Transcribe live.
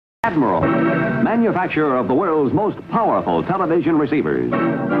Admiral, manufacturer of the world's most powerful television receivers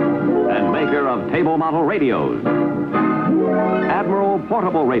and maker of table model radios. Admiral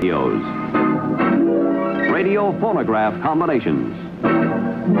portable radios, radio phonograph combinations,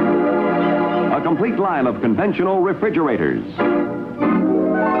 a complete line of conventional refrigerators,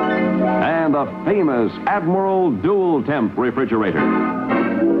 and a famous Admiral dual temp refrigerator.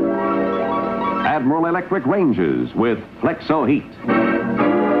 Admiral electric ranges with Flexo heat.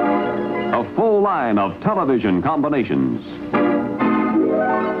 A full line of television combinations.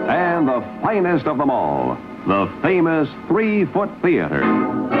 And the finest of them all, the famous 3-foot theater.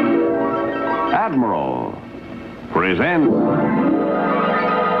 Admiral presents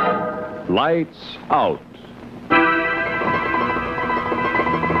Lights Out.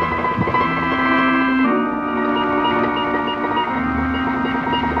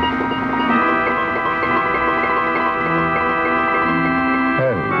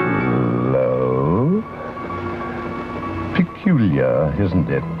 Peculiar, isn't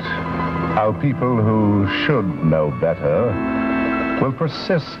it? How people who should know better will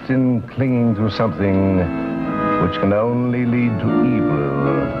persist in clinging to something which can only lead to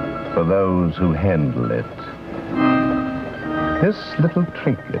evil for those who handle it. This little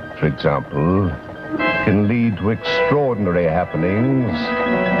trinket, for example, can lead to extraordinary happenings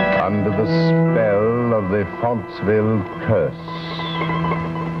under the spell of the Fonceville Curse.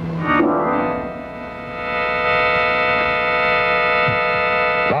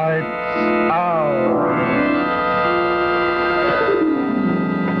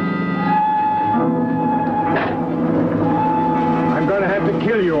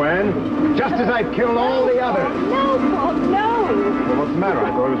 Just as I've killed all the others. No, Paul, no. Well, what's the matter?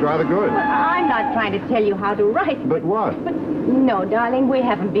 I thought it was rather good. Well, I'm not trying to tell you how to write. But what? But no, darling, we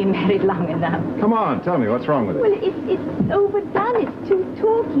haven't been married long enough. Come on, tell me, what's wrong with it? Well, it's overdone. It's too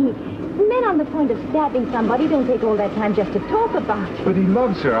talky. Men on the point of stabbing somebody don't take all that time just to talk about it. But he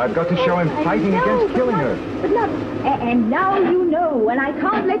loves her. I've got to show him fighting against killing her. But not... And now you know, and I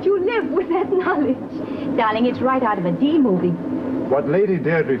can't let you live with that knowledge. Darling, it's right out of a D movie. What Lady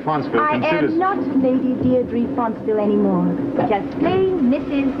Deirdre Fonceville considers... I am not Lady Deirdre Fonceville anymore. Just plain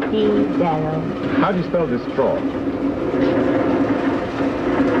Mrs. D. Darrow. How do you spell distraught?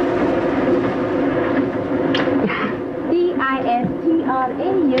 D-I-S-T-R-A-U-G-H-T.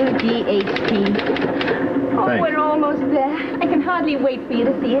 Oh, Thanks. we're almost there. I can hardly wait for you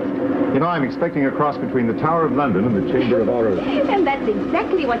to see it. You know, I'm expecting a cross between the Tower of London and the Chamber of Horrors. And that's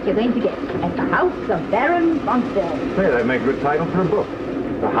exactly what you're going to get at the House of Baron Fonceville. Say, that'd make a good title for a book.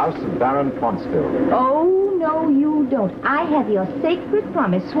 The House of Baron Fonceville. Oh, no, you don't. I have your sacred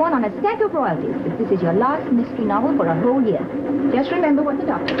promise sworn on a stack of royalties that this is your last mystery novel for a whole year. Just remember what the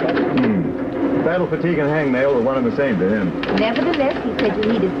doctor said. Battle, fatigue, and hangnail were one and the same to him. Nevertheless, he said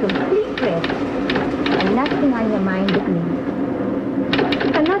you needed complete rest. And nothing on your mind but me.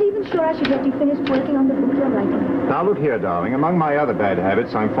 I'm not even sure I should let you finish working on the book you're writing. Now, look here, darling. Among my other bad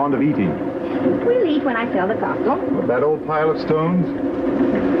habits, I'm fond of eating. We'll eat when I sell the castle. Of that old pile of stones?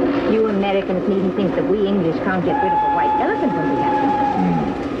 You Americans needn't think that we English can't get rid of a white elephant when we have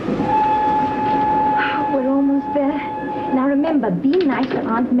to. We're almost there. Now remember, be nice to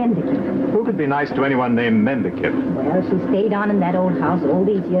Aunt Mendicant. Who could be nice to anyone named Mendicant? Well, she stayed on in that old house all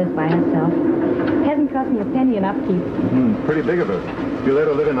these years by herself. Hasn't cost me a penny in upkeep. Pretty big of her. If you let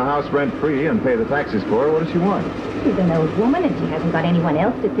her live in the house rent-free and pay the taxes for her, what does she want? She's an old woman and she hasn't got anyone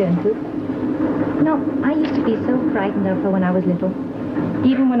else to turn to. No, I used to be so frightened of her when I was little.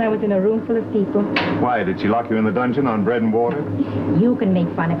 Even when I was in a room full of people. Why, did she lock you in the dungeon on bread and water? You can make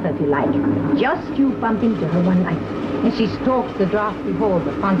fun of her if you like. Just you bump into her one night, and she stalks the drafty halls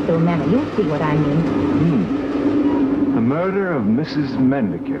of Fonceville Manor. You'll see what I mean. The Murder of Mrs.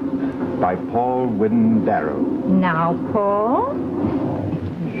 Mendicant by Paul Whidden Darrow. Now, Paul.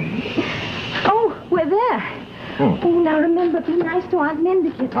 Oh, we're there. Oh, now remember, be nice to Aunt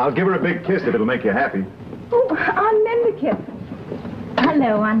Mendicant. I'll give her a big kiss if it'll make you happy. Oh, Aunt Mendicant.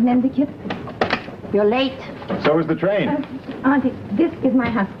 Hello, Aunt Mendicant. You're late. So is the train. Auntie, this is my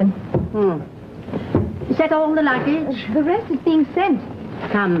husband. Is that all the luggage? The rest is being sent.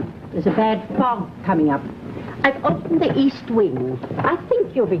 Come, there's a bad fog coming up. I've opened the east wing. I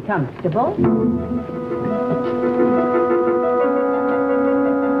think you'll be comfortable.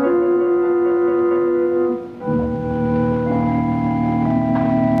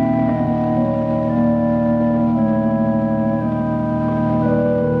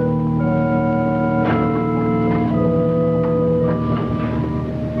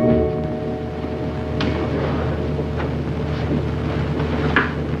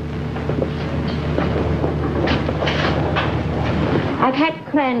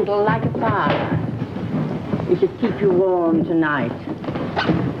 candle like a fire. It should keep you warm tonight.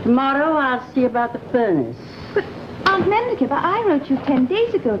 Tomorrow I'll see about the furnace. But, Aunt Mendicott, I wrote you 10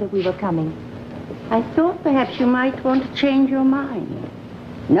 days ago that we were coming. I thought perhaps you might want to change your mind,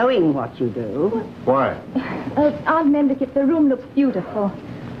 knowing what you do. Why? Aunt Mendicott, the room looks beautiful.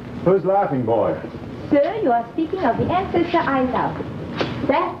 Who's laughing, boy? Sir, you are speaking of the ancestor I love.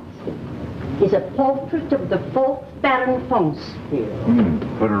 That is a portrait of the 4th Baron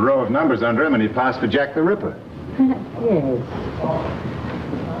Fonceville. Put a row of numbers under him and he passed for Jack the Ripper. Yes.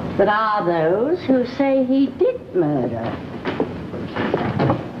 But are those who say he did murder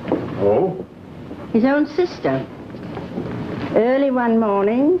Oh? his own sister. Early one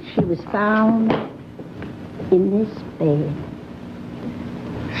morning, she was found in this bed,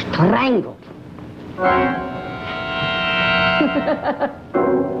 strangled.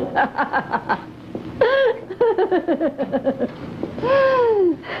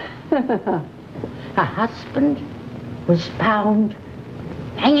 Her husband was found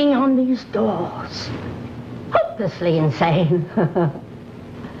hanging on these doors, hopelessly insane.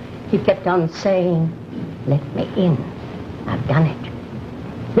 He kept on saying, "Let me in. I've done it.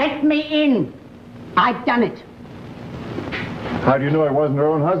 Let me in. I've done it." How do you know it wasn't her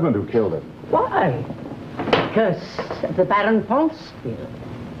own husband who killed her? Why? Curse of the Baron Fonceville.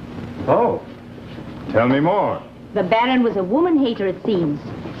 Oh. Tell me more. The Baron was a woman-hater, it seems.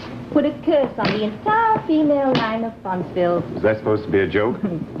 Put a curse on the entire female line of Fonceville. Is that supposed to be a joke?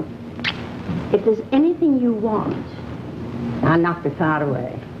 If there's anything you want, I'll not be far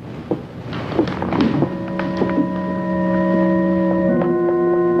away.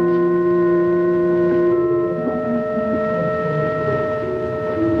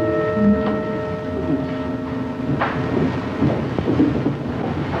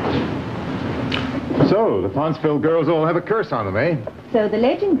 So, the Fonceville girls all have a curse on them, eh? So the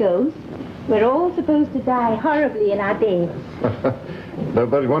legend goes, we're all supposed to die horribly in our beds.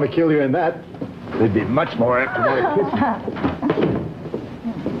 Nobody'd want to kill you in that. They'd be much more apt to want to kiss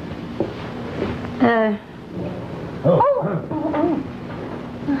you.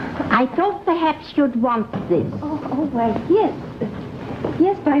 I thought perhaps you'd want this. Oh, why, yes.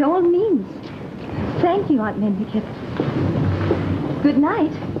 Yes, by all means. Thank you, Aunt Mendicott. Good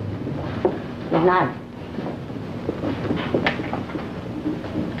night. Good night.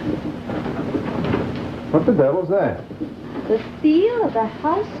 What the devil's that? The seal of the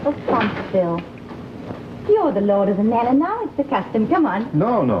House of Fonceville. You're the lord of the manor now. It's the custom. Come on.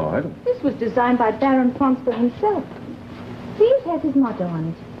 No, I don't. This was designed by Baron Fonceville himself. See, it has his motto on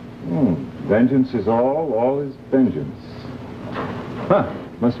it. Vengeance is all is vengeance. Huh.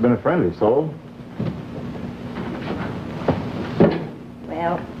 Must have been a friendly soul.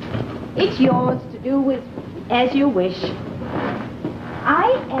 Well, it's yours to do with as you wish.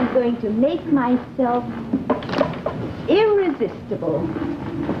 I am going to make myself irresistible.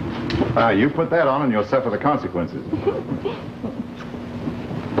 You put that on and you'll suffer the consequences.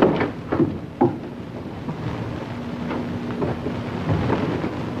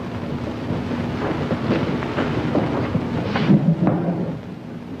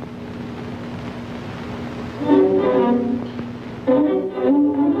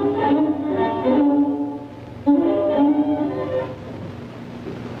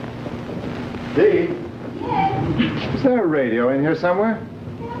 Dee? Yes? Is there a radio in here somewhere?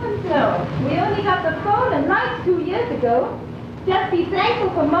 No, we only got the phone and lights 2 years ago. Just be thankful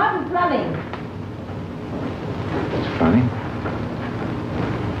for modern plumbing. It's funny.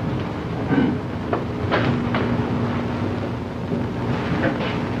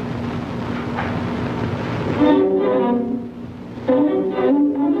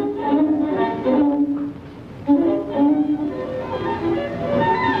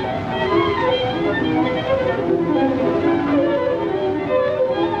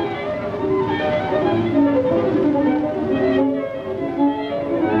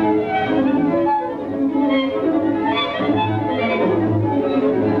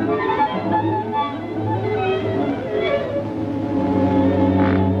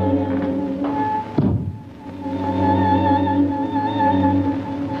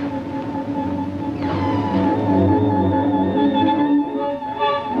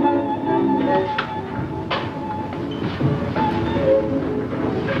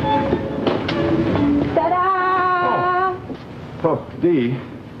 Dee.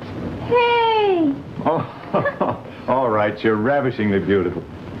 Hey! Oh, all right, you're ravishingly beautiful.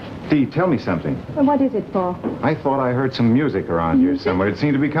 Dee, tell me something. Well, what is it, Paul? I thought I heard some music around here somewhere. It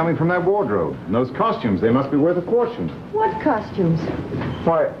seemed to be coming from that wardrobe. And those costumes, they must be worth a fortune. What costumes?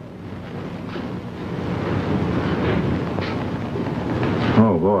 Why...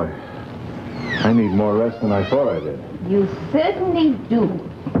 Oh, boy. I need more rest than I thought I did. You certainly do.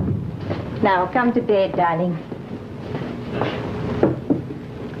 Now, come to bed, darling.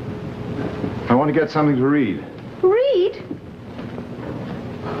 I want to get something to read. Read?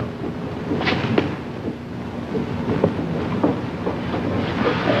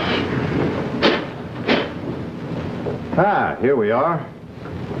 Ah, here we are.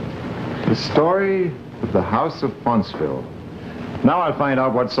 The story of the House of Fonceville. Now I'll find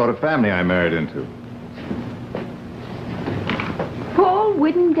out what sort of family I married into. Paul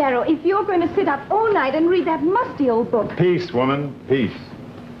Whittendarrow, if you're going to sit up all night and read that musty old book. Peace, woman, peace.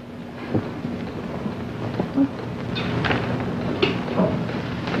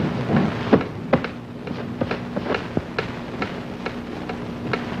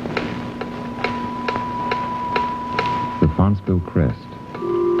 The Fonceville Crest.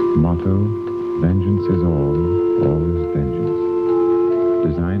 Motto, vengeance is all is vengeance.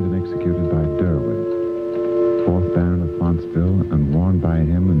 Designed and executed by Derwent, 4th Baron of Fonceville, and worn by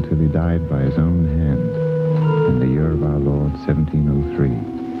him until he died by his own hand in the year of our Lord,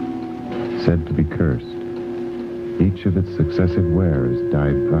 1703. Said to be cursed. Each of its successive wearers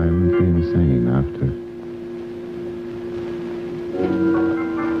died violently insane after.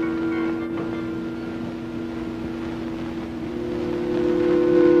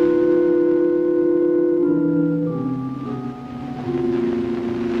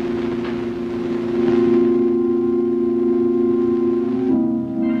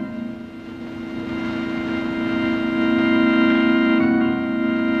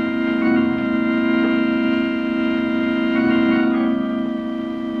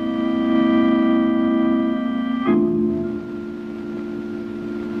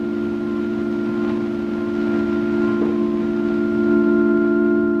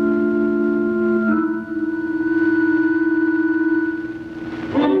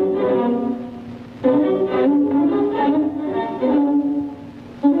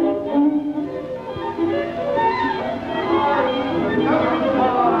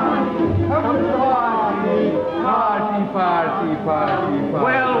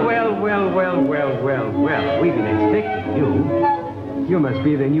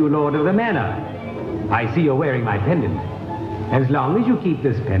 I see you're wearing my pendant. As long as you keep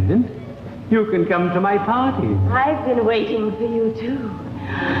this pendant, you can come to my party. I've been waiting for you, too.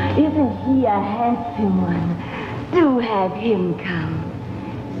 Isn't he a handsome one? Do have him come.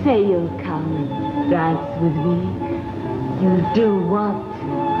 Say you'll come and dance with me. You do want to,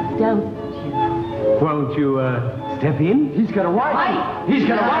 don't you? Won't you, step in? He's got a wife. He's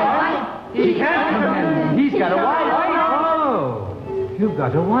got a wife. He can't come in. He's got a wife. Oh, you've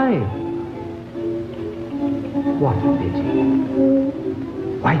got a wife. What a pity.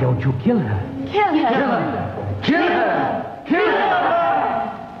 Why don't you kill her? Kill her. Kill her. Kill her. Kill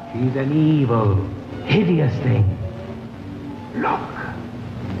her. She's an evil, hideous thing. Look.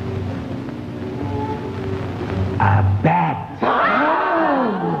 A bat.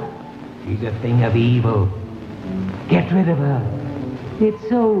 She's a thing of evil. Get rid of her. It's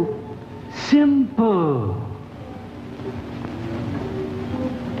so simple.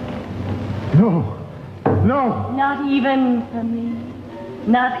 No. No! Not even for me.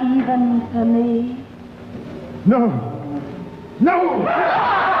 Not even for me. No! No!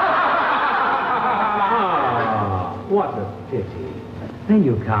 Oh, what a pity. Then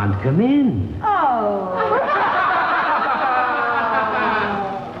you can't come in. Oh.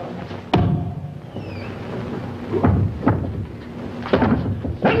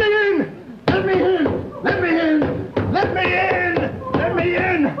 Let me in! Let me in! Let me in! Let me in! Let me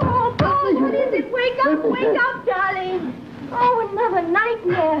in! Oh, Paul, what is it? Wake up, darling. Oh, another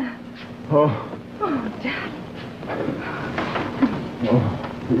nightmare. Oh. Oh, darling.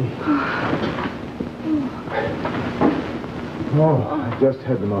 Oh, I just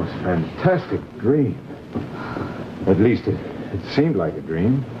had the most fantastic dream. At least it seemed like a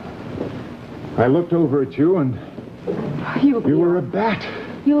dream. I looked over at you and you were a bat.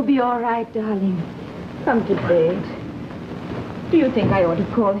 You'll be all right, darling. Come to bed. Do you think I ought to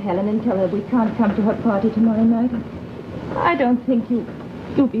call Helen and tell her we can't come to her party tomorrow night? I don't think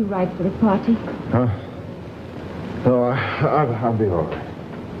you'll be right for the party. Huh? No, I'll be all right.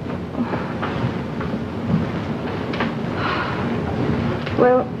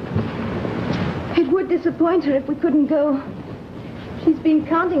 Well, it would disappoint her if we couldn't go. She's been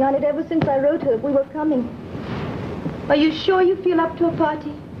counting on it ever since I wrote her we were coming. Are you sure you feel up to a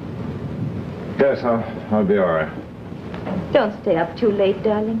party? Yes, I'll be all right. Don't stay up too late,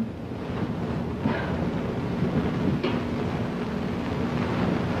 darling.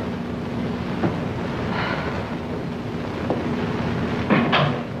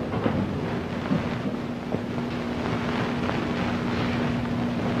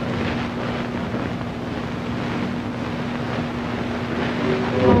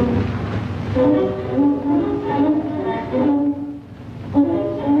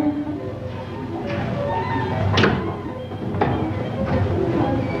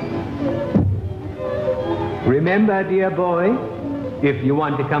 Remember, dear boy, if you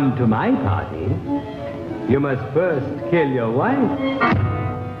want to come to my party, you must first kill your wife.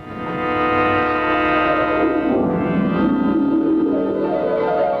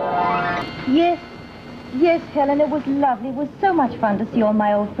 Yes, Helen, it was lovely. It was so much fun to see all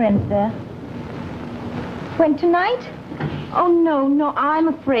my old friends there. When tonight? Oh, no, I'm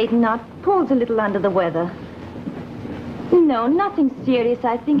afraid not. Paul's a little under the weather. No, nothing serious.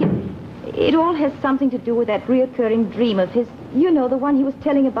 I think it all has something to do with that reoccurring dream of his. You know, the one he was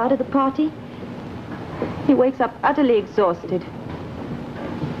telling about at the party. He wakes up utterly exhausted.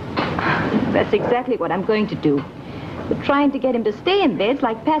 That's exactly what I'm going to do. But trying to get him to stay in bed's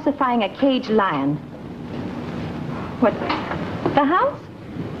like pacifying a caged lion. What? The house?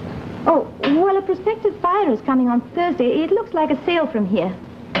 Oh, well, a prospective fire is coming on Thursday. It looks like a sail from here.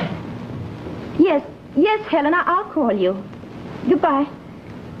 Yes, Helen, I'll call you. Goodbye.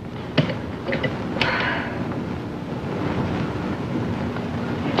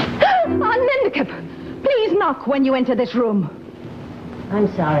 Aunt Mendicott, please knock when you enter this room. I'm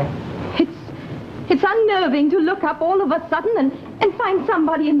sorry. It's unnerving to look up all of a sudden and find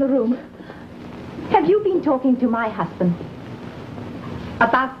somebody in the room. Have you been talking to my husband?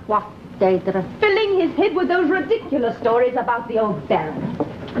 About what, Deirdre? Filling his head with those ridiculous stories about the old Baron.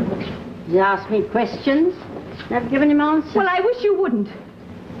 You asked me questions. I've given him answers. Well, I wish you wouldn't.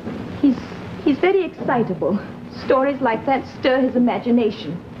 He's very excitable. Stories like that stir his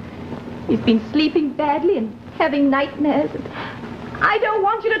imagination. He's been sleeping badly and having nightmares. I don't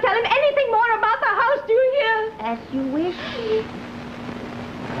want you to tell him anything more about the house, do you hear? As you wish.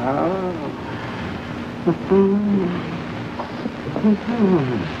 Oh.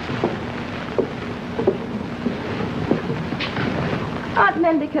 Aunt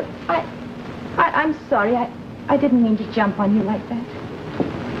Mendicott, I'm sorry. I didn't mean to jump on you like that.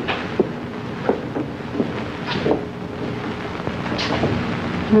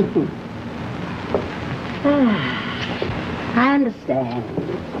 I understand.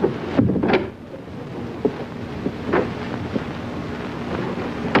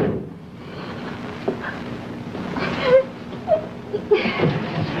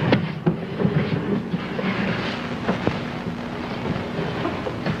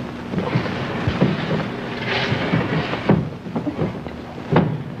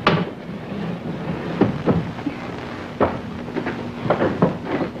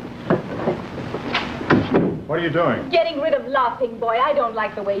 What are you doing? Getting rid of Laughing Boy. I don't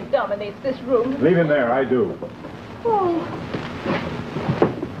like the way he dominates this room. Leave him there, I do. Oh,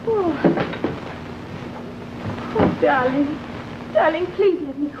 darling. Darling, please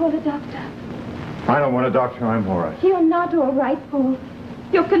let me call a doctor. I don't want a doctor, I'm all right. You're not all right, Paul.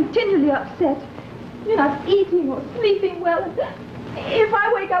 You're continually upset. You're not eating or sleeping well. If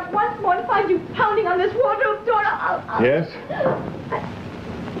I wake up once more and find you pounding on this wardrobe door, I'll... Yes?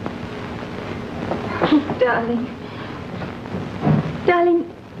 Darling.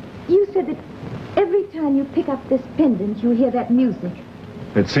 Darling, you said that every time you pick up this pendant, you hear that music.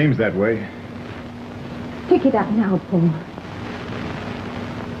 It seems that way. Pick it up now, Paul.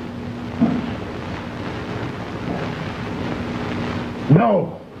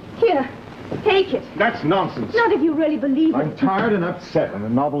 No! Here, take it. That's nonsense. Not if you really believe I'm it. tired and upset, and the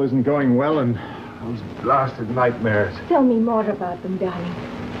novel isn't going well, and those blasted nightmares. Tell me more about them, darling.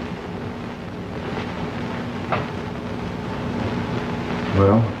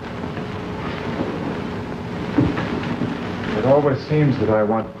 Well, it always seems that I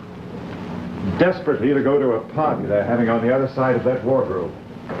want desperately to go to a party they're having on the other side of that wardrobe.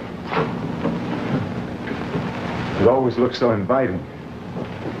 It always looks so inviting.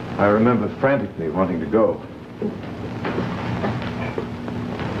 I remember frantically wanting to go.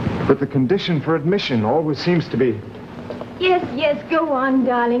 But the condition for admission always seems to be... Yes, go on,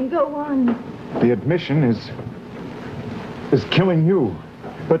 darling, go on. The admission is killing you.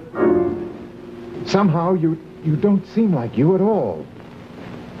 But somehow you don't seem like you at all.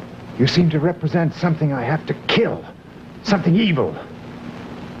 You seem to represent something I have to kill. Something evil.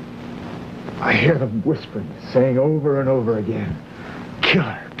 I hear them whispering, saying over and over again, kill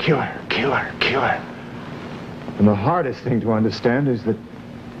her, kill her, kill her, kill her. And the hardest thing to understand is that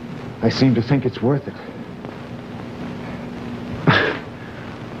I seem to think it's worth it.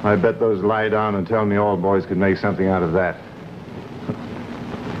 I bet those lie down and tell me all boys could make something out of that.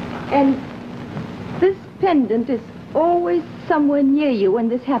 And this pendant is always somewhere near you when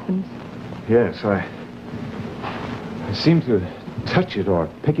this happens. Yes, I seem to touch it or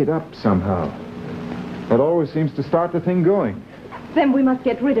pick it up somehow. That always seems to start the thing going. Then we must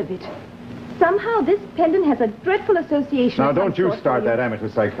get rid of it. Somehow this pendant has a dreadful association. Now, don't you start that amateur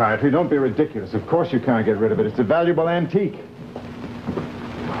psychiatry. Don't be ridiculous. Of course you can't get rid of it. It's a valuable antique.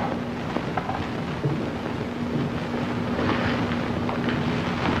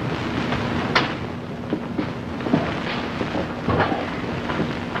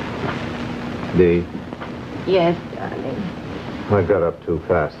 Dee. Yes, darling. I got up too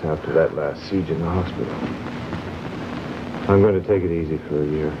fast after that last siege in the hospital. I'm going to take it easy for a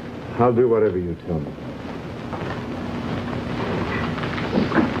year. I'll do whatever you tell me.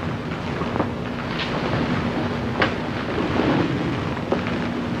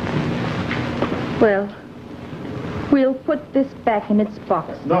 Well, we'll put this back in its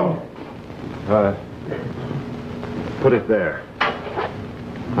box. No. Put it there.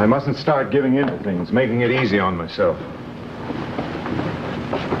 I mustn't start giving in to things, making it easy on myself.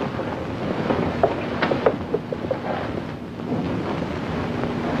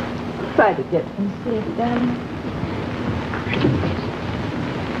 Try to get some sleep, darling.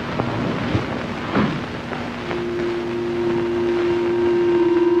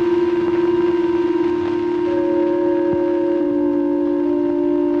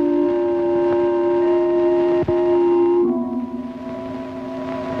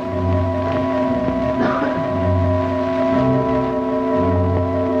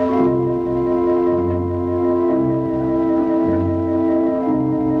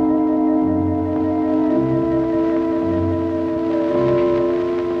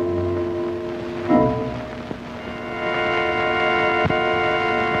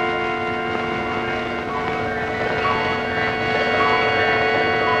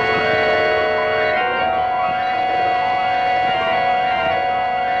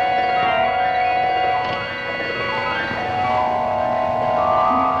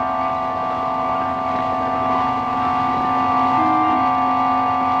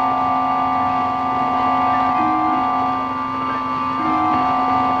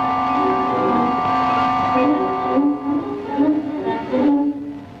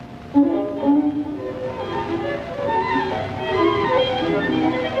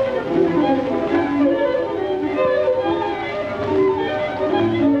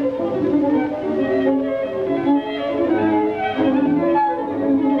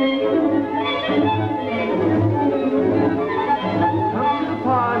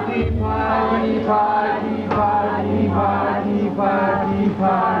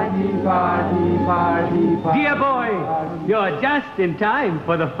 Dear boy, you're just in time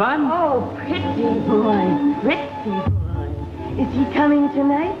for the fun. Oh, pretty boy, pretty boy. Is he coming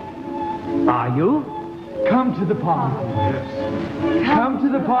tonight? Are you? Come to the party. Yes. Come to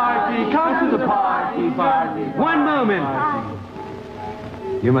the party. Come to the party. One moment.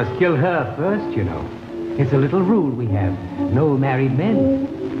 You must kill her first, you know. It's a little rule we have. No married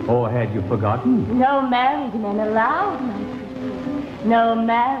men. Or had you forgotten? No married men allowed, my pretty. No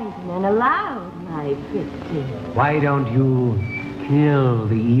married men allowed, my pretty. Why don't you kill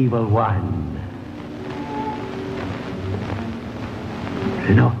the evil one?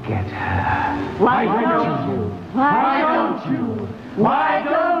 Look at her. Why don't you? Why don't you? Why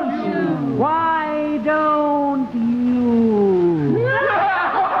don't you? Why don't you?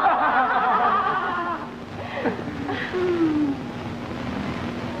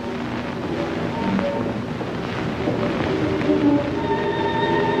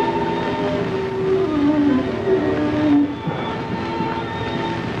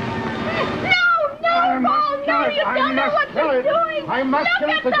 I must kill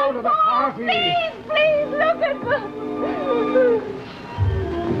it to go to the party. Please, look at them.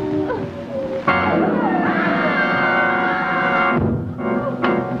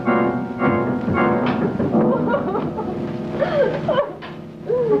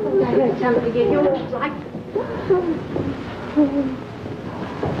 I heard something again. You're all right.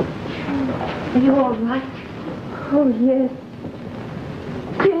 Are you all right? Oh, yes.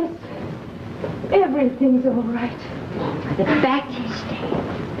 Yes. Everything's all right. The fact is,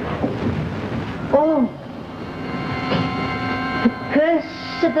 oh, the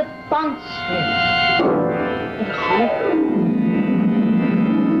curse of the Fonceville.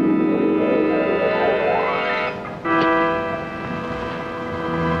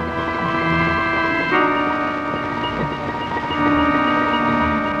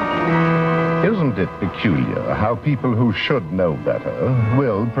 Isn't it peculiar how people who should know better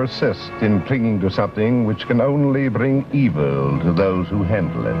will persist in clinging to something which can only bring evil to those who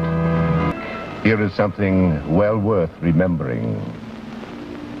handle it? Here is something well worth remembering.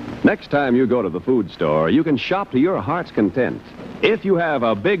 Next time you go to the food store, you can shop to your heart's content. If you have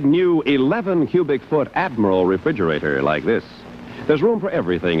a big new 11 cubic foot Admiral refrigerator like this, There's room for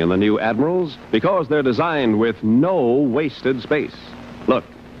everything in the new Admirals because they're designed with no wasted space. Look,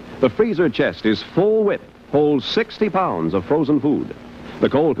 the freezer chest is full width, holds 60 pounds of frozen food. The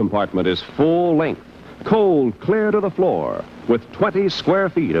cold compartment is full length, cold clear to the floor, with 20 square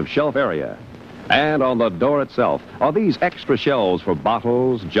feet of shelf area. And on the door itself are these extra shelves for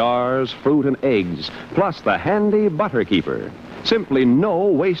bottles, jars, fruit, and eggs, plus the handy butter keeper. Simply no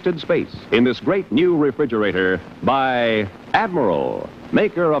wasted space in this great new refrigerator by Admiral,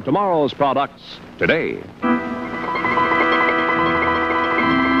 maker of tomorrow's products today.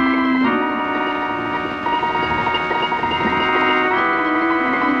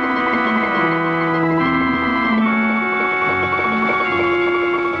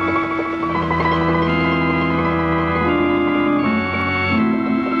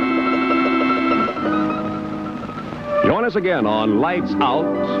 Join us again on Lights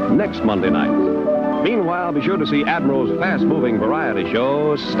Out next Monday night. Meanwhile, be sure to see Admiral's fast-moving variety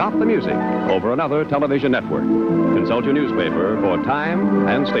show, Stop the Music, over another television network. Consult your newspaper for time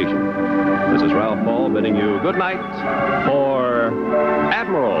and station. This is Ralph Ball bidding you good night for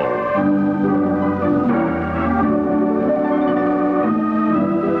Admiral.